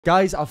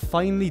Guys, I've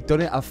finally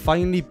done it. I've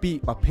finally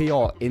beat my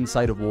PR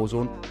inside of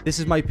Warzone. This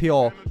is my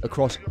PR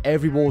across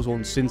every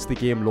Warzone since the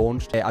game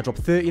launched. I dropped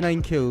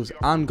 39 kills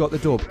and got the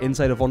dub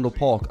inside of Vondel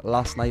Park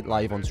last night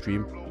live on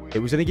stream. It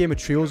was in a game of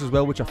trios as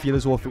well, which I feel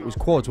as though if it was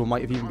quads, we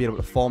might have even been able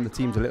to farm the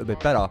teams a little bit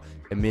better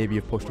and maybe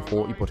have pushed to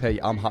 40. But hey,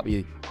 I'm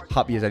happy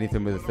as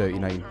anything with a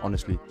 39,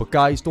 honestly. But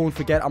guys, don't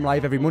forget, I'm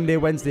live every Monday,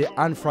 Wednesday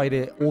and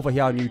Friday over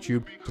here on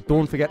YouTube. So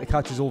don't forget to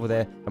catch us over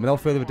there. And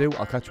without further ado,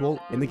 I'll catch you all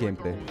in the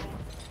gameplay.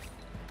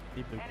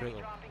 People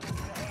critical.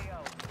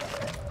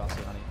 That's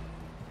it, honey.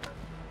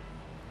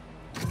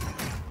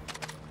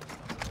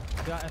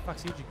 That FX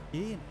siege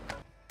again.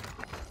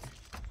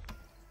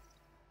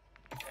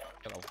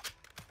 Hello.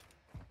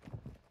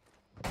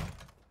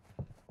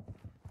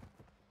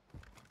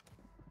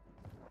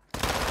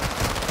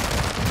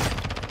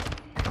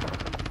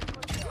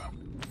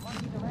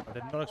 I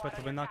did not expect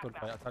to win that good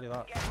fight, I'll tell you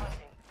that.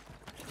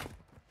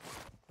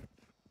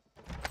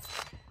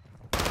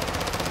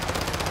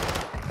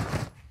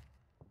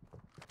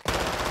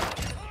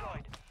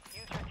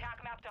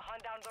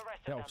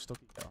 Yeah, I'm stuck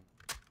again.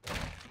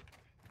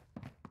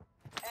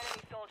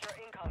 Enemy soldier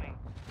incoming.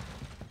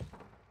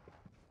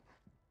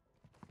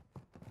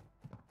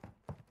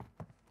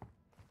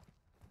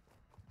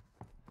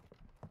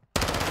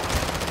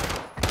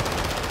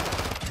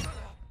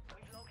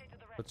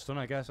 Good stun,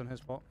 I guess, on his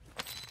spot.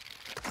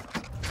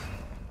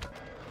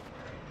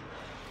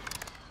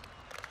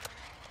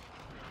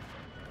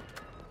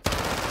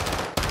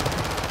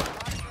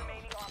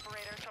 Remaining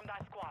operators from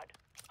that squad.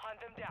 Hunt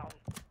them down.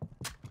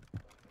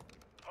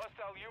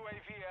 Hostile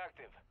UAV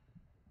active.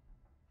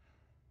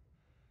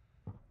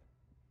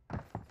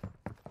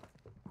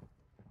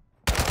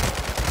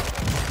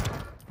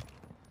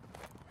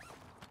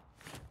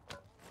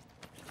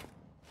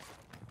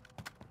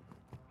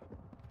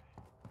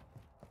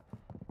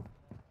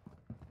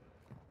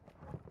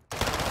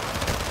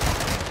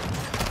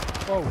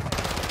 Whoa!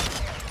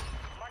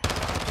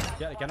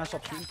 Yeah, again, I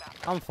stopped shooting.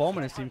 I'm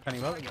forming this team pretty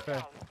well, to be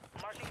fair.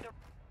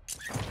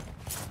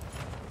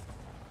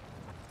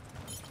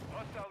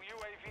 Hostile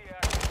UAV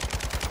active.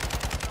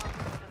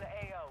 To the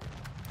AO.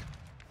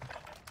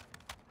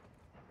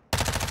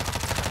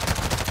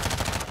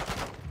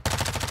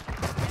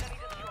 Enemy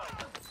destroyed.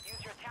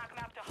 Use your attack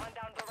map to hunt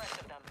down the rest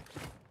of them.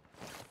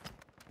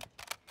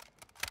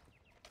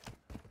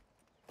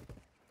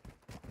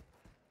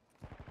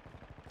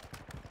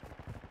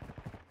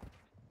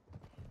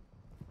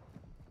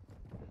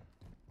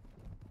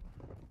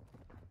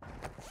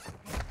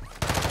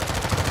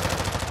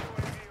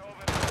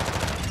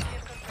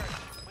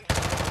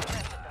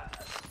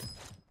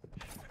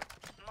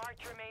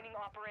 Remaining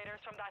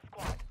operators from that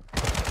squad.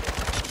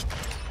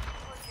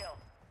 Good kill.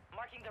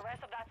 Marking the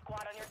rest of that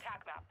squad on your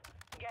attack map.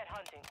 Get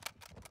hunting.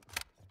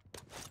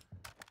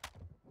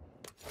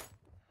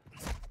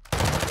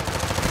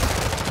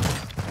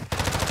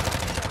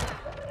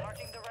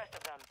 Marking the rest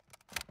of them.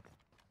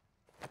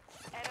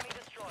 Enemy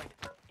destroyed.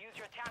 Use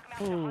your attack map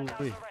to hunt down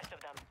the rest of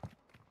them.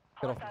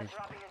 Get off me. Hostiles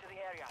dropping into the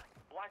area.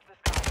 Watch the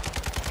sky.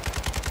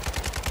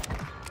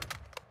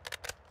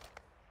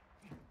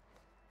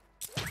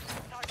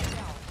 Target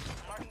down.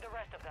 Marking the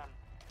rest of them.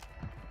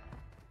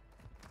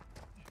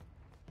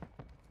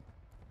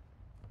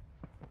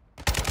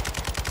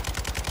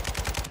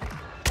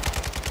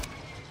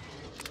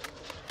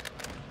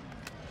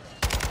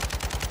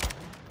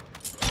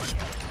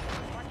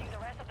 Marking the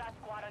rest of that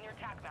squad on your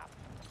attack map.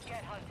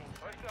 Get hunting.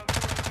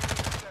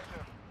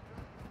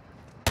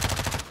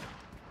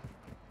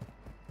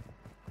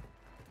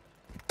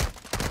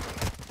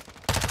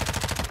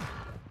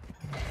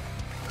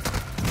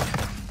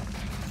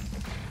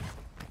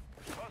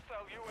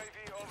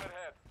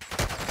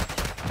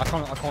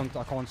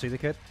 I can't see the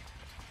kid.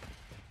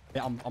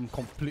 Yeah, I'm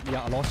completely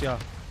at a loss, yeah.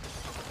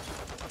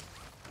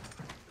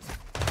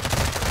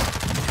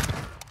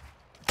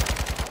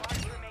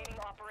 Remaining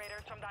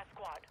operators from that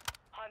squad.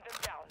 Hunt them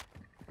down.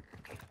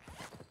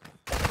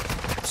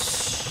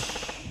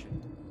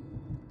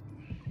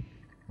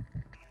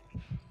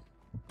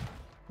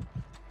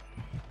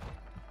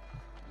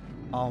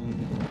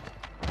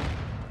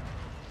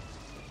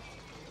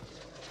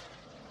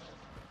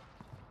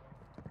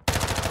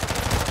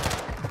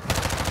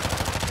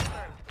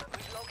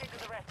 We've located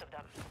the rest of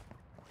them.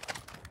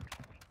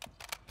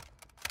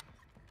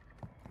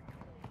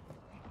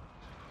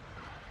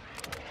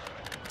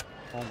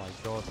 Oh my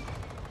god.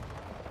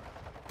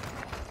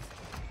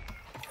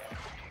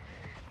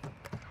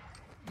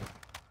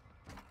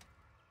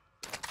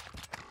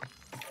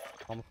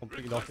 I'm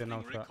completely lost in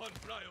now, chat.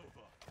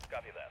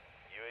 Copy that.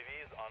 UAV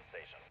is on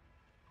station.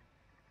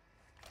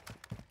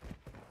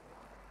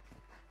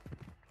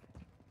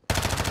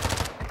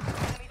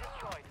 Enemy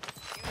destroyed.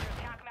 Use your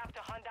attack map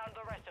to hunt down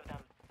the rest of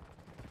them.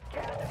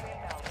 Gas is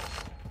inbound.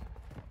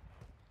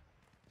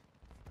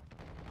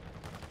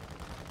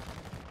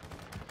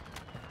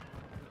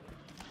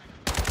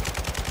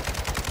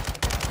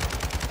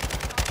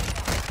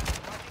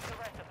 Marking the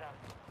rest of them.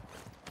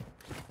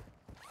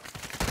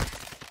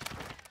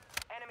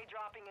 Enemy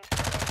dropping into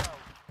the AO.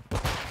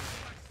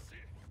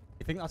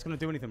 think that's gonna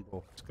do anything,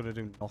 bro? It's gonna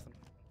do nothing.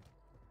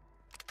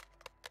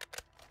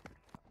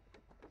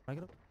 Can I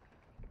get up?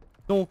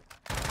 No.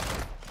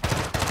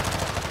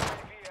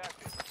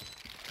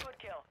 Good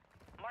kill.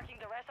 Marking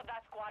the rest of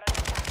that squad on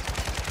your attack.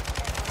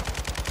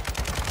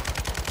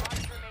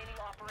 5 remaining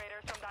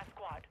operators from that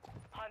squad.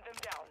 Hunt them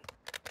down.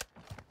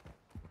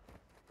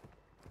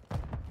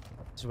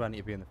 This is where I need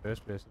to be in the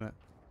first place, isn't it?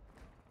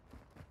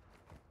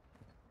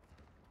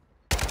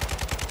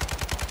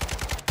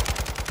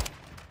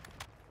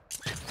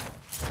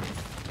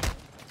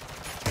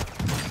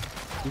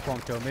 You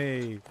can't kill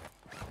me.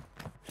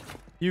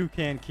 You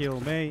can't kill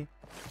me.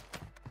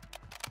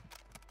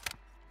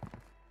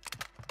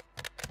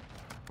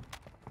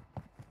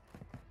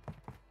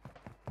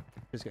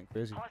 It's getting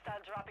crazy. Hostile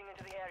dropping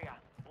into the area.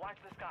 Watch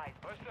the skies.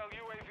 Hostile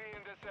UAV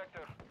in this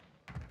sector.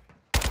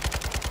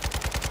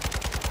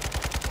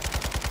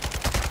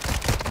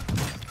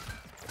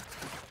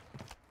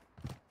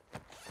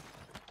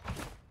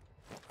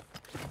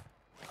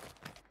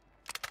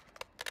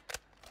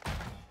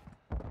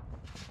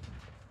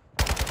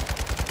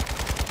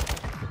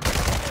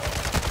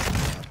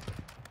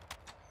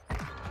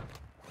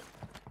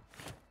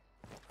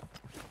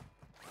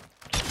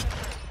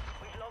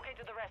 We've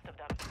located the rest of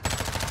them.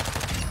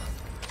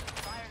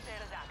 Fire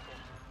sale is active.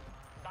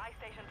 Buy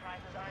station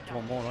prices are adjusted.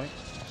 One more, right?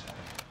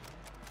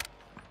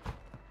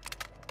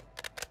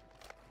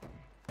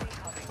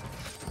 Incoming.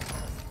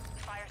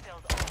 Fire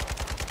sales over.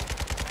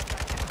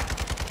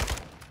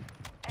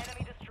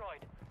 Enemy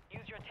destroyed.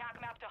 Use your tac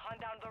map to hunt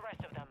down the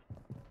rest of them.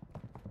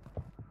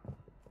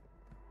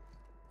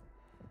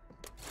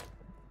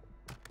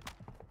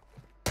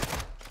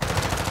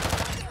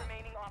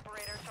 Remaining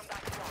operators from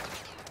that squad.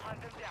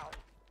 Hunt them down.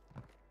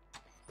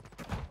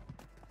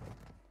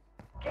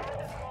 Gas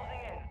is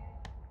closing in.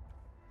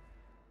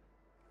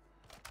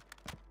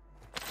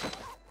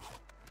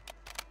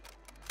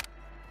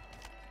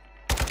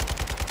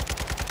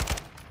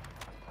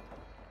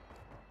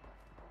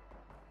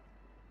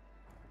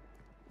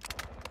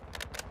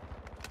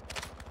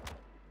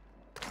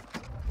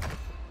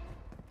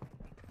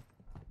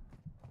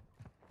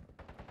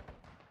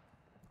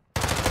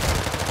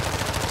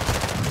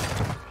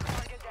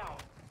 Target down.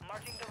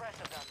 Marking the rest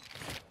of them.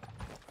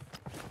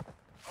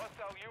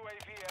 Hostile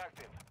UAV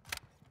active.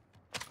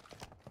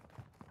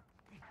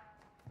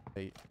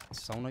 They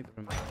sound like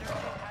they're in. Reserve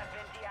has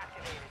been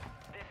deactivated.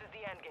 This is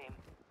the end game.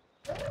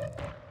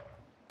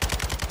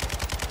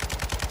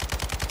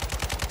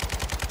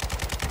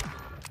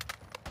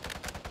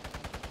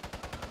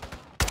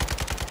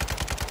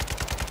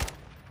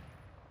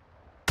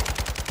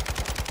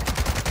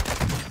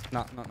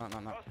 Nah.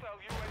 Hostile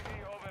UAV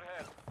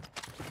overhead.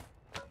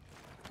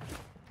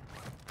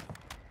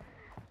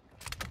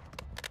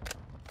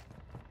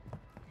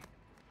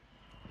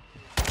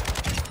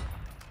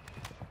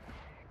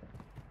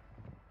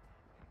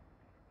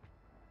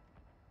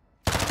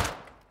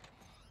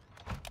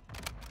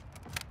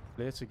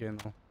 Play it again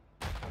though.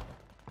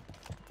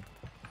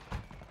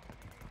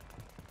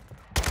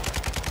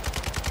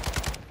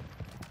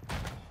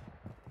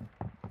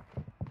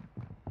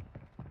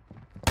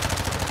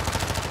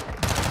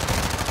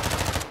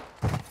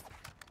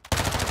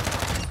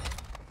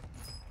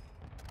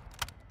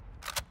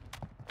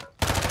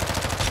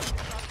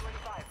 Top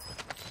 25.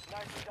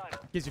 Nicely done.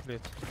 Easy play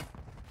it.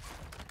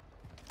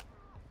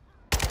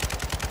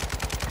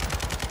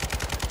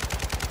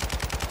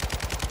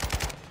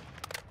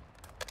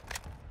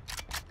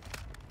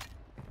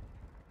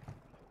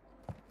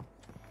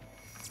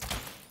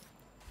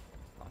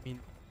 I mean,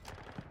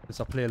 it's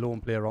a play low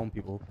and play around,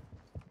 people.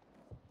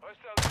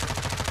 Hostile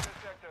UAV in this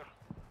sector.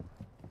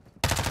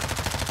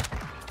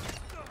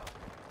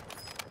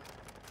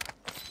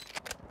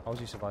 How's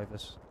he survive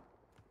this?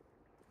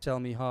 Tell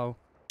me how.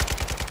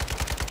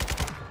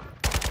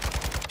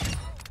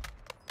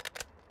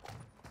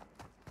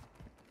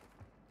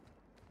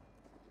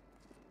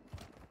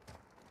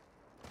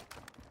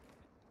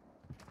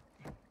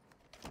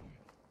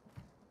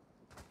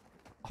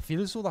 I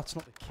feel as though that's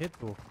not the kid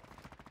though.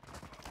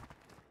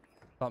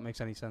 If that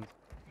makes any sense.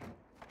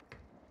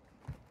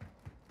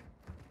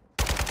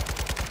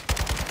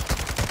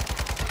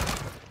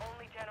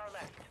 Only 10 are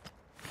left.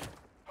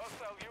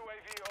 Hostile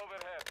UAV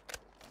overhead.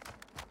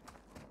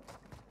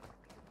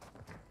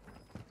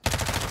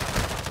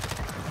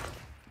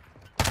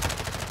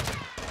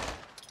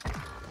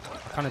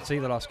 Can't see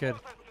the last kid.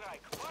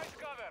 Strike. Wide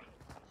cover.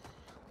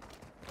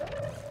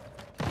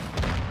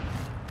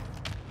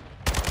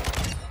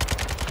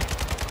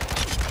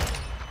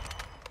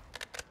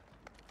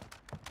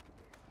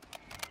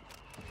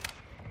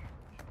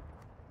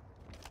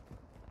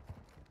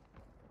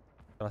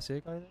 Did I say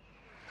it, guys?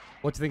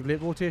 What do you think, late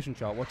rotation,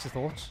 chat? What's your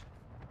thoughts?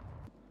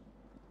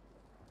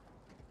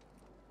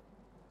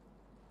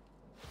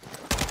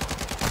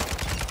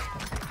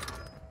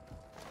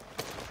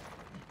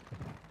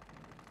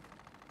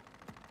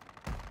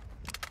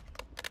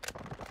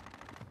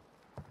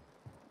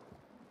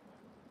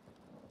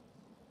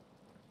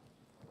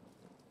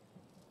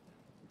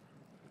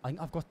 I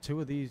think I've got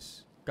 2 of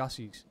these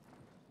gassies.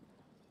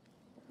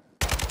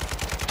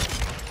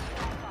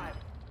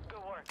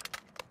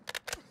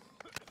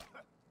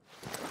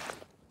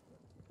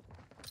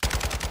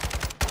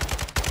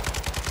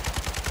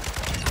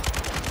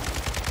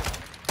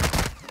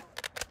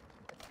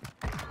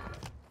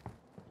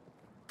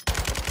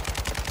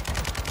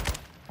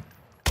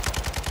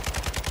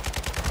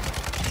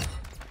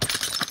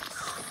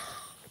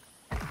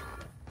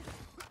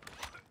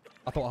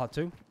 I thought I had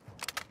two.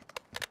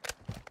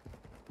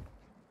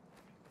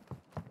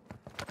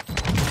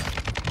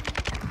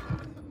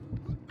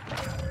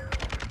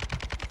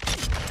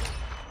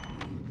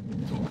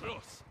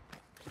 Close.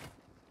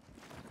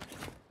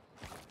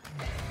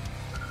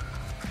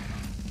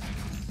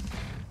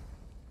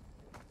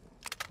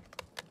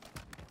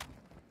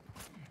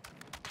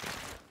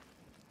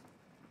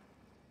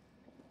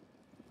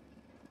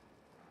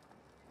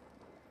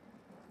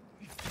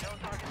 No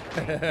targets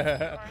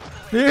remain.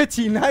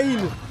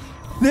 39!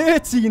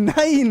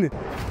 39!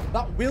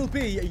 That will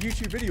be a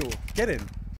YouTube video. Get in.